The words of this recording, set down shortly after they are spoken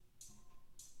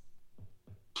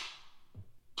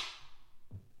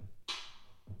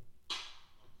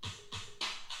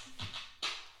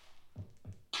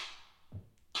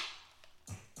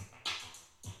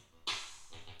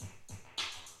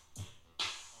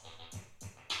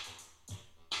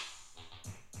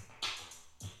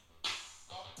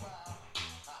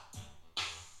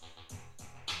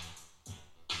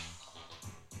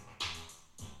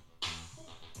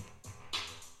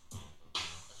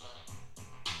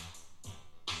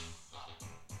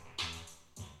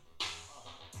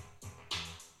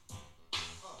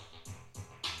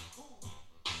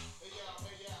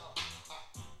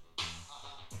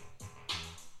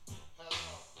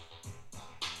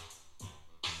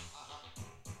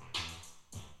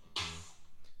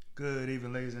Good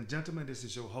evening, ladies and gentlemen. This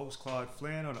is your host, Claude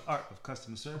Flynn, on the Art of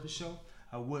Customer Service Show.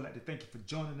 I would like to thank you for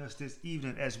joining us this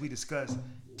evening as we discuss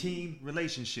team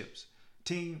relationships.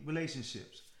 Team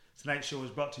relationships. Tonight's show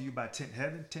is brought to you by Tent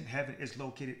Heaven. Tent Heaven is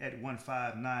located at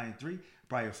 1593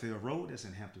 Briarfield Road. That's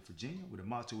in Hampton, Virginia, where the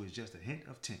motto is just a hint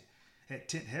of tent. At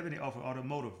Tent Heaven, they offer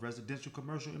automotive, residential,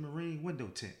 commercial, and marine window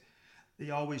tint.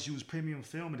 They always use premium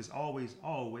film and is always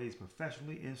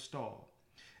professionally installed.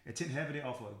 At Tent Heaven, they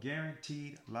offer a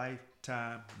guaranteed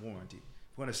lifetime warranty.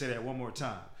 I want to say that one more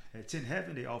time. At Tent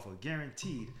Heaven, they offer a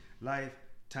guaranteed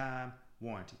lifetime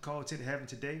warranty. Call Tent Heaven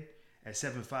today at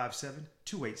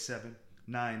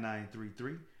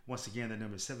 757-287-9933. Once again, the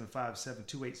number is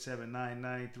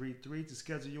 757-287-9933 to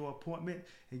schedule your appointment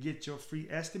and get your free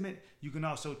estimate. You can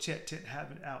also check Tent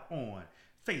Heaven out on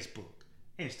Facebook,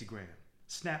 Instagram,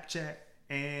 Snapchat,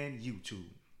 and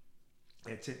YouTube.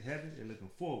 At Tent Heaven, they're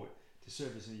looking forward to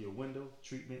servicing your window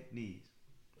treatment needs.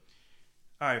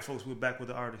 All right, folks, we're back with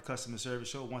the Art of Customer Service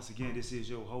Show. Once again, this is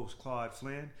your host, Claude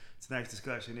Flynn. Tonight's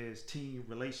discussion is team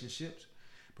relationships.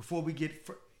 Before we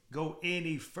go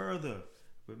any further,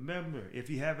 remember, if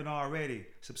you haven't already,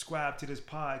 subscribe to this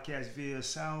podcast via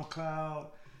SoundCloud,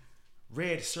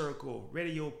 Red Circle,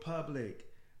 Radio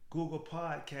Public, Google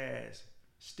Podcasts,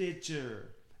 Stitcher,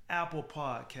 Apple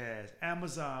Podcasts,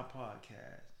 Amazon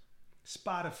Podcasts,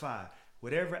 Spotify.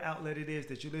 Whatever outlet it is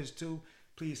that you listen to,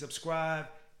 please subscribe,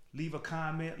 leave a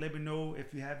comment, let me know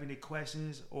if you have any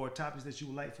questions or topics that you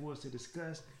would like for us to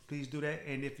discuss. Please do that.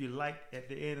 And if you like, at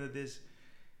the end of this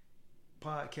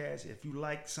podcast, if you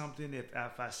like something, if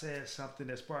I said something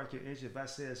that sparked your interest, if I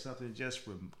said something just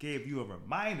gave you a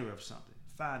reminder of something,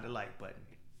 find the like button.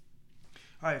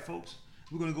 All right, folks,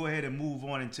 we're going to go ahead and move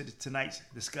on into tonight's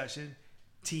discussion.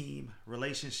 Team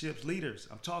relationships. Leaders,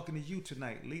 I'm talking to you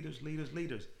tonight. Leaders.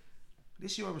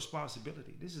 This is your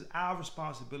responsibility. This is our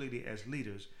responsibility as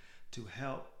leaders to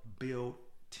help build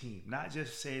team. Not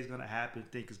just say it's going to happen,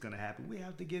 think it's going to happen. We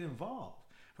have to get involved,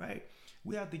 right?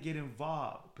 We have to get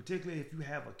involved, particularly if you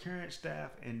have a current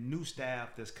staff and new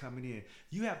staff that's coming in.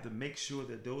 You have to make sure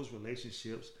that those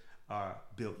relationships are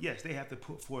built. Yes, they have to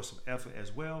put forth some effort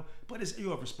as well, but it's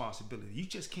your responsibility. You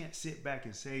just can't sit back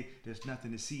and say there's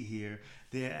nothing to see here,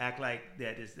 then act like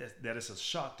that it's a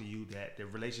shock to you that the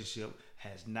relationship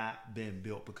has not been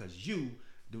built because you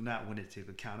do not want to take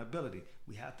accountability.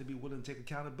 We have to be willing to take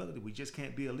accountability. We just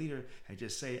can't be a leader and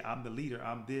just say, I'm the leader,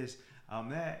 I'm this, I'm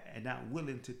that, and not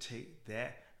willing to take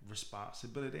that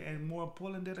responsibility. And more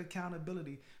important, that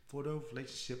accountability for the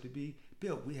relationship to be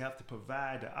built. We have to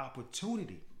provide the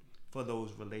opportunity for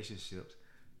those relationships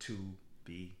to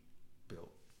be built,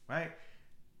 right?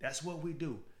 That's what we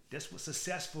do. That's what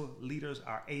successful leaders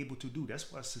are able to do.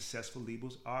 That's what successful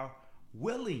leaders are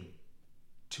willing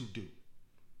to do,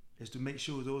 is to make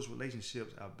sure those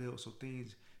relationships are built so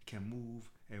things can move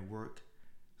and work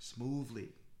smoothly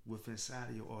within inside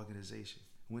of your organization.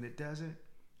 When it doesn't,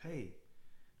 hey,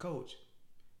 coach,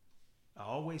 I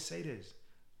always say this,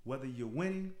 whether you're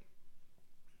winning,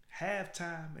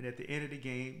 halftime, and at the end of the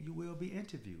game, you will be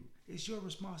interviewed. It's your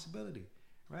responsibility,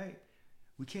 right?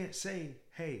 We can't say,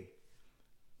 hey,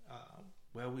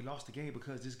 we lost the game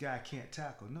because this guy can't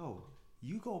tackle. No,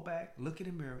 you go back, look in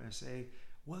the mirror and say,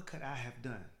 what could I have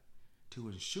done to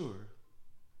ensure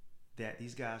that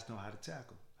these guys know how to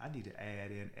tackle? I need to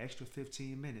add in extra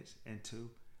 15 minutes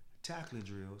into tackling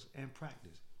drills and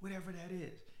practice, whatever that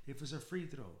is. If it's a free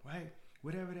throw, right?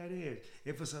 Whatever that is.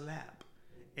 If it's a lap.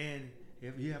 And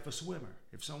if you have a swimmer,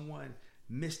 if someone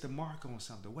missed the mark on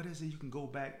something, what is it you can go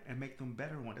back and make them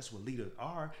better on? That's what leaders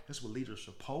are. That's what leaders are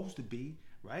supposed to be,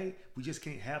 right? We just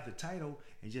can't have the title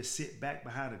and just sit back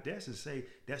behind a desk and say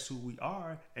that's who we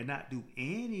are and not do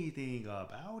anything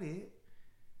about it.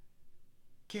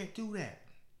 Can't do that.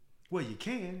 Well, you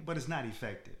can, but it's not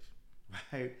effective,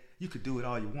 right? You could do it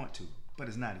all you want to, but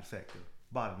it's not effective.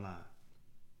 Bottom line.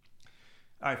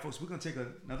 All right, folks, we're going to take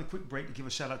another quick break to give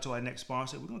a shout out to our next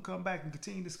sponsor. We're going to come back and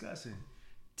continue discussing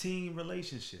team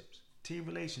relationships. Team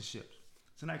relationships.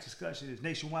 Tonight's discussion is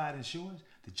Nationwide Insurance.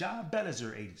 The John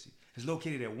Bellizer Agency is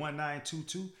located at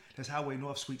 1922. That's Highway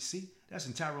North Suite C. That's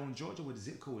in Tyrone, Georgia, where the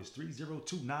zip code is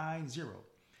 30290.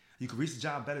 You can reach the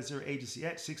John Bellizer Agency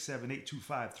at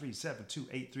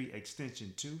 678-253-7283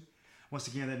 extension 2. Once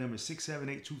again, that number is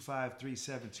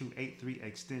 678-253-7283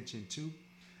 extension 2.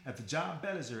 At the John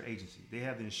Bellizer Agency, they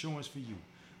have the insurance for you,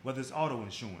 whether it's auto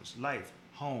insurance, life,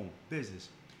 home, business.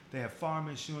 They have farm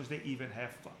insurance. They even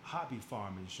have hobby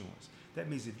farm insurance. That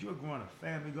means if you're growing a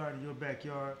family garden in your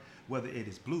backyard, whether it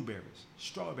is blueberries,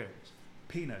 strawberries,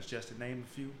 peanuts, just to name a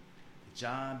few, the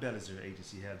John Bellizer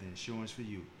Agency have the insurance for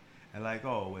you. And like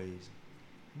always,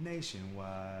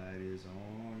 Nationwide is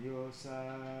on your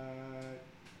side.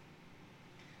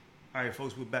 All right,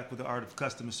 folks, we're back with the Art of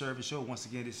Customer Service show. Once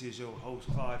again, this is your host,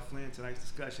 Claude Flynn. Tonight's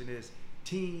discussion is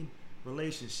team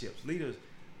relationships. Leaders,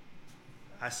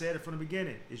 I said it from the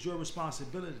beginning, it's your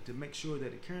responsibility to make sure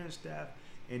that the current staff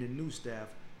and the new staff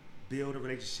build a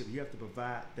relationship. You have to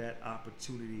provide that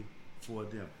opportunity for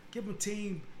them. Give them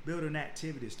team building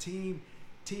activities, team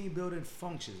building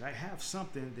functions. I have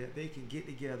something that they can get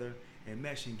together and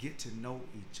mesh and get to know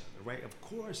each other, right? Of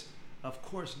course,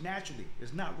 naturally,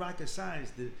 it's not rocket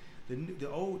science. The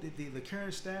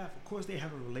current staff, of course, they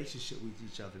have a relationship with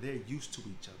each other. They're used to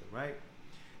each other, right?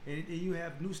 And you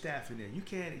have new staff in there. You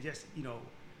can't just,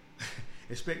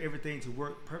 expect everything to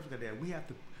work perfectly there. We have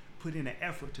to put in an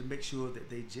effort to make sure that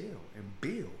they gel and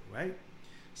build, right?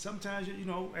 Sometimes,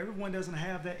 everyone doesn't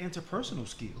have that interpersonal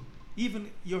skill. Even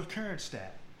your current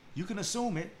staff. You can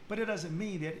assume it, but it doesn't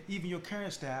mean that even your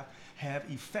current staff have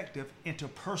effective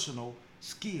interpersonal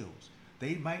skills.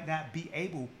 They might not be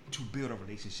able to build a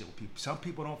relationship with people. Some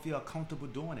people don't feel comfortable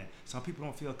doing it. Some people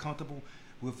don't feel comfortable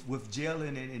with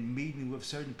gelling and meeting with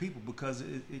certain people because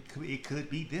it could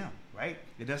be them, right?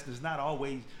 It's not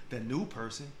always the new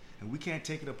person. And we can't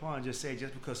take it upon and just say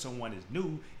just because someone is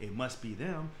new, it must be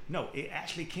them. No, it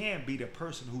actually can be the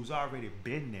person who's already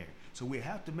been there. So we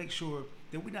have to make sure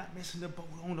that we're not missing the boat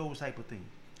on those type of things,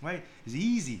 right? It's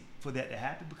easy for that to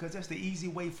happen because that's the easy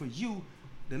way for you,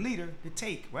 the leader, to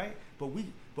take, right? But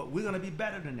we're gonna be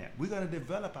better than that. We're gonna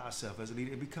develop ourselves as a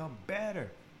leader and become better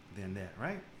than that,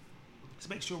 right? Let's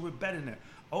make sure we're better than that.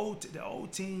 The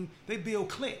old team, they build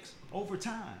cliques over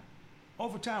time.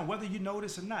 Over time, whether you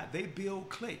notice or not, they build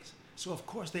cliques. So of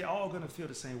course they all gonna feel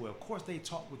the same way. Of course they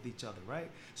talk with each other, right?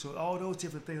 So all those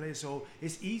different things. So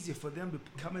it's easy for them to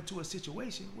come into a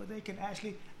situation where they can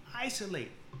actually isolate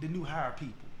the new hire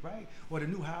people, right? Or the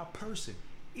new hire person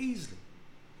easily.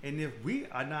 And if we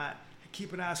are not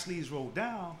keeping our sleeves rolled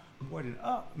down more than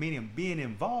up, meaning being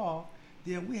involved,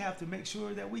 then we have to make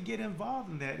sure that we get involved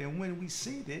in that. And when we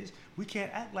see this, we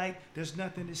can't act like there's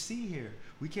nothing to see here.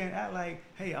 We can't act like,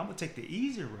 hey, I'm gonna take the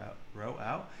easy route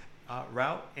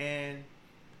and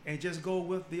just go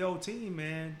with the old team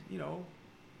and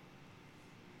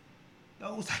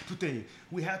those type of things.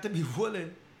 We have to be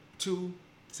willing to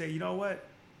say, you know what?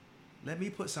 Let me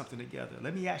put something together.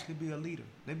 Let me actually be a leader.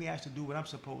 Let me actually do what I'm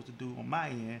supposed to do on my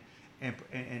end and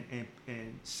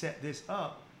set this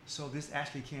up so this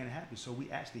actually can happen. So we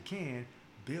actually can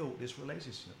build this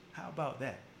relationship. How about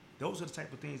that? Those are the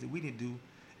type of things that we need to do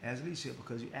as leadership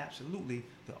because the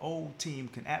old team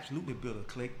can absolutely build a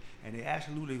clique and they're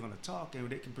absolutely going to talk and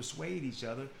they can persuade each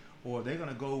other or they're going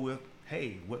to go with,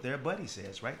 hey, what their buddy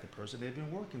says, right? The person they've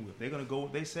been working with. They're going to go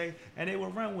what they say and they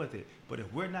will run with it. But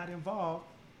if we're not involved,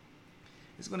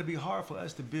 it's going to be hard for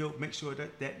us to make sure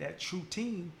that true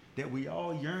team that we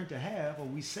all yearn to have or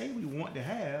we say we want to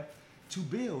have to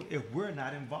build if we're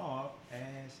not involved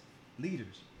as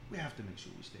leaders. We have to make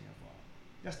sure we stay involved.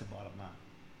 That's the bottom line.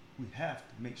 We have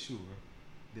to make sure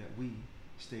that we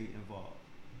stay involved.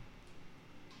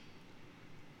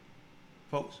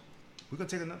 Folks, we're going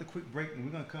to take another quick break and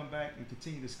we're going to come back and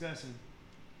continue discussing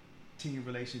team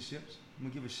relationships. I'm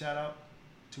going to give a shout out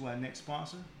to our next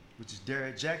sponsor, which is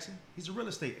Derek Jackson. He's a real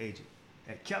estate agent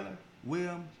at Keller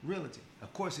Williams Realty.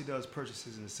 Of course, he does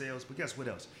purchases and sales, but guess what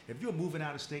else? If you're moving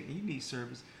out of state and you need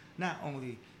service, not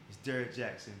only is Derek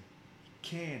Jackson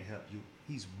can help you,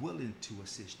 he's willing to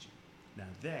assist you. Now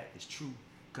that is true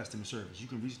customer service. You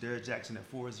can reach Derek Jackson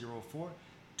at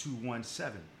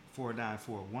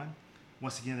 404-217-4941.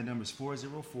 Once again, the number is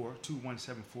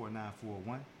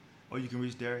 404-217-4941. Or you can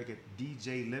reach Derek at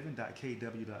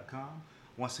djliving.kw.com.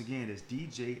 Once again, it's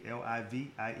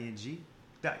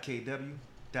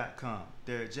djliving.kw.com.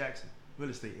 Derek Jackson, real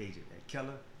estate agent at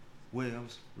Keller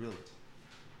Williams Realty.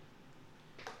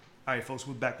 All right, folks,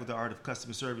 we're back with the Art of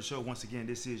Customer Service show. Once again,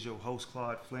 this is your host,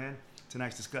 Claude Flynn.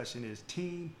 Tonight's discussion is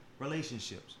team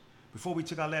relationships. Before we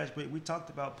took our last break, we talked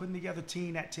about putting together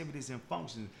team activities and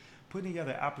functions, putting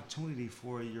together opportunity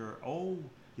for your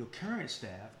current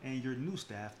staff and your new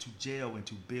staff to gel and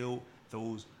to build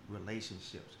those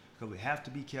relationships. Because we have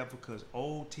to be careful because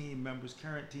old team members,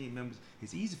 current team members,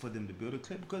 it's easy for them to build a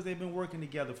clique because they've been working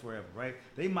together forever, right?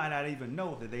 They might not even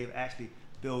know that they've actually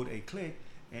built a clique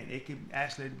and it can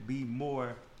actually be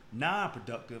more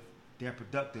non-productive than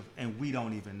productive and we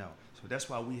don't even know. So that's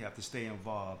why we have to stay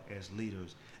involved as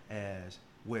leaders as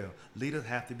well. Leaders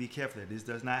have to be careful that this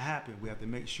does not happen. We have to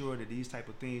make sure that these type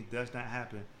of things does not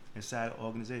happen inside the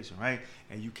organization, right?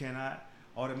 And you cannot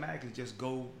automatically just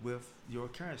go with your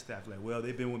current staff like, well,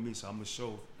 they've been with me, so I'm going to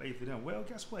show faith in them. Well,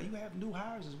 guess what? You have new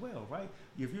hires as well, right?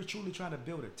 If you're truly trying to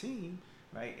build a team,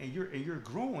 right? And you're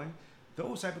growing,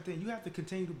 those type of things. You have to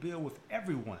continue to build with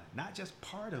everyone, not just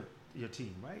part of your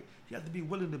team, right? You have to be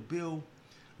willing to build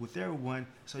with everyone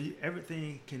so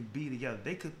everything can be together.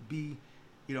 They could be,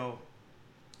 you know,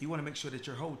 you want to make sure that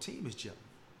your whole team is gelling.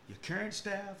 Your current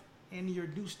staff and your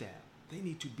new staff, they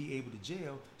need to be able to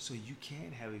gel so you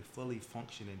can have a fully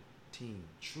functioning team.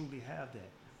 Truly have that.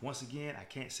 Once again, I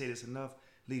can't say this enough.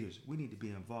 Leaders, we need to be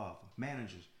involved.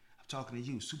 Managers, I'm talking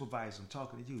to you. Supervisors, I'm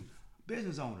talking to you.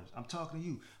 Business owners, I'm talking to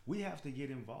you. We have to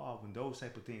get involved when those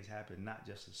type of things happen, not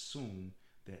just assume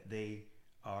that they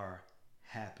are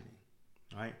happening.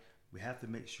 All right? We have to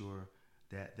make sure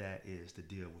that that is the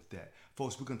deal with that.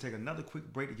 Folks, we're going to take another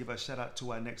quick break to give a shout out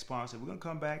to our next sponsor. We're going to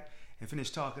come back and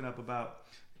finish talking up about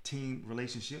team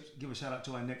relationships. Give a shout out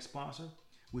to our next sponsor,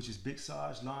 which is Big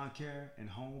Sarge Lawn Care and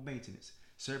Home Maintenance,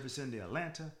 servicing the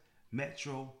Atlanta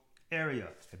metro area.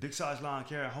 At Big Sarge Lawn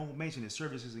Care and Home Maintenance,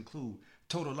 services include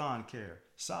total lawn care,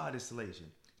 sod installation,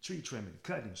 tree trimming,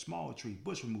 cutting, small tree,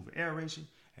 bush removal, aeration,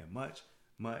 and much,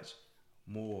 much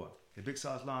more. At Big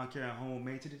Sarge Lawn Care and Home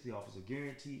Maintenance, he offers a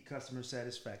guaranteed customer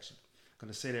satisfaction. I'm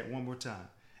going to say that one more time.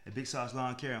 At Big Sarge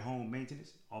Lawn Care and Home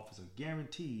Maintenance, offers a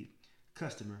guaranteed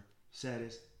customer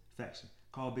satisfaction.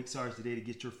 Call Big Sarge today to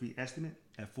get your free estimate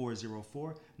at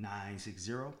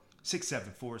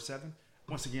 404-960-6747.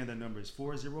 Once again, that number is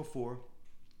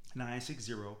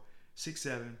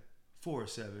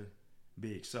 404-960-6747.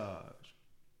 Big Sarge.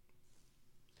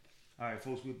 All right,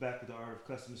 folks, we're back with the Art of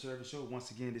Customer Service Show.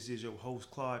 Once again, this is your host,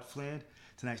 Claude Flynn.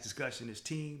 Tonight's discussion is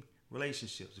team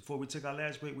relationships. Before we took our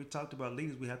last break, we talked about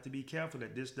leaders. We have to be careful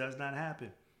that this does not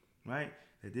happen, right?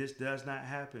 That this does not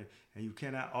happen. And you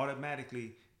cannot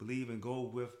automatically believe and go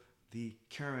with the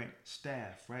current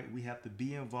staff, right? We have to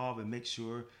be involved and make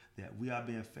sure that we are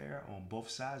being fair on both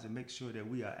sides and make sure that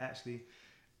we are actually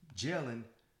gelling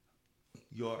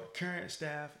your current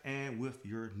staff and with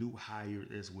your new hire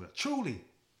as well. Truly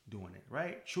doing it,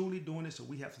 right? Truly doing it, so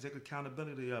we have to take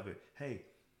accountability of it. Hey,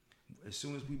 as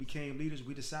soon as we became leaders,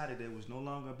 we decided that it was no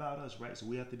longer about us, right? So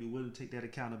we have to be willing to take that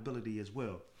accountability as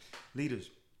well. Leaders,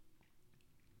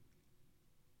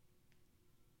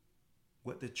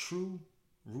 what the true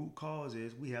root cause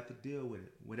is, we have to deal with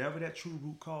it. Whatever that true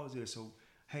root cause is. So,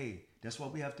 hey, that's why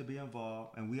we have to be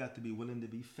involved, and we have to be willing to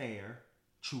be fair,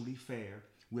 truly fair.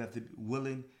 We have to be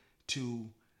willing to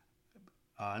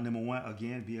number one,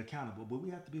 again, be accountable, but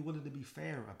we have to be willing to be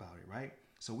fair about it, right?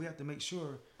 So we have to make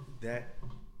sure that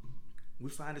we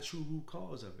find the true root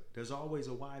cause of it. There's always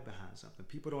a why behind something.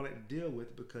 People don't like to deal with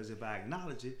it because if I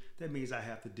acknowledge it, that means I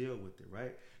have to deal with it,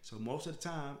 right? So most of the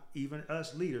time, even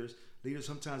us leaders,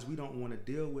 sometimes we don't want to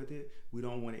deal with it. We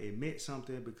don't want to admit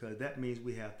something because that means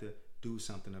we have to do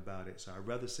something about it. So I'd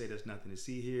rather say there's nothing to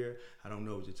see here. I don't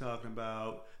know what you're talking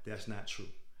about. That's not true,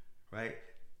 right?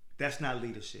 That's not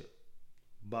leadership.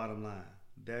 Bottom line,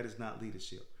 that is not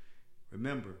leadership.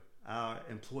 Remember, our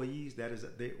employees,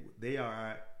 they are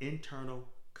our internal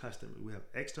customers. We have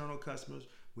external customers,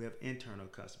 we have internal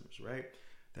customers, right?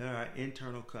 They're our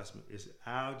internal customers. It's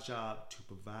our job to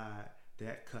provide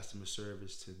that customer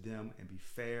service to them and be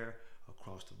fair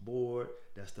across the board.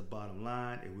 That's the bottom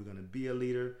line. If we're going to be a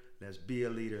leader, let's be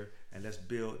a leader and let's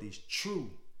build these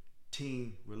true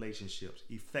team relationships,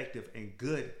 effective and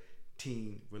good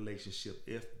team relationship,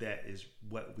 if that is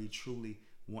what we truly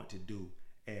want to do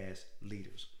as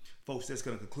leaders. Folks, that's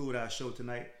going to conclude our show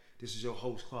tonight. This is your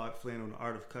host, Claude Flynn, on the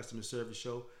Art of Customer Service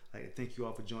Show. I'd like to thank you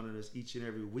all for joining us each and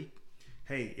every week.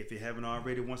 Hey, if you haven't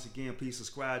already, once again, please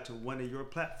subscribe to one of your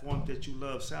platforms that you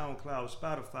love: SoundCloud,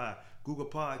 Spotify, Google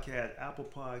Podcasts, Apple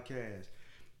Podcasts,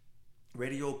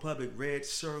 Radio Public, Red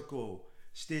Circle,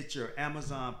 Stitcher,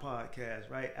 Amazon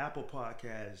Podcasts, right? Apple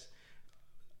Podcasts.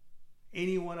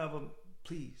 Any one of them,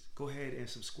 please go ahead and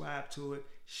subscribe to it.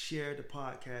 Share the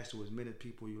podcast to as many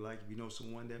people you like. If you know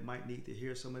someone that might need to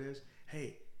hear some of this,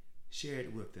 hey, share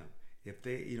it with them. If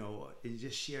they, and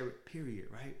just share it, period,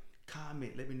 right?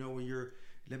 Comment. Let me know where you're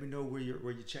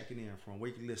checking in from, where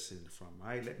you're listening from,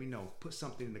 right? Let me know. Put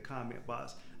something in the comment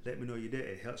box. Let me know you're there.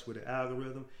 It helps with the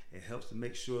algorithm. It helps to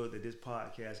make sure that this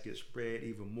podcast gets spread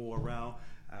even more around.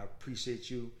 I appreciate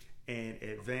you in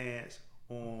advance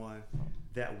on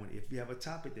that one. If you have a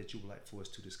topic that you would like for us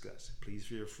to discuss, please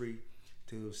feel free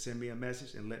to send me a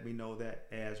message and let me know that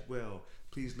as well.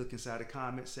 Please look inside the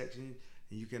comment section,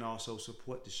 and you can also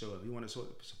support the show. If you want to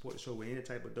support the show with any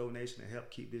type of donation to help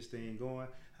keep this thing going,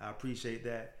 I appreciate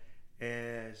that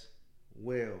as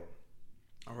well.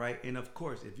 All right. And of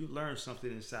course, if you learn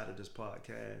something inside of this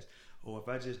podcast, or if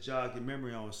I just jog your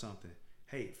memory on something,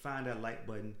 hey, find that like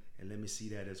button and let me see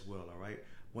that as well. All right.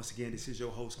 Once again, this is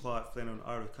your host, Claude Flynn, on the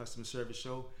Art of Customer Service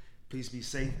Show. Please be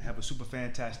safe. Have a super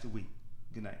fantastic week.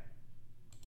 Good night.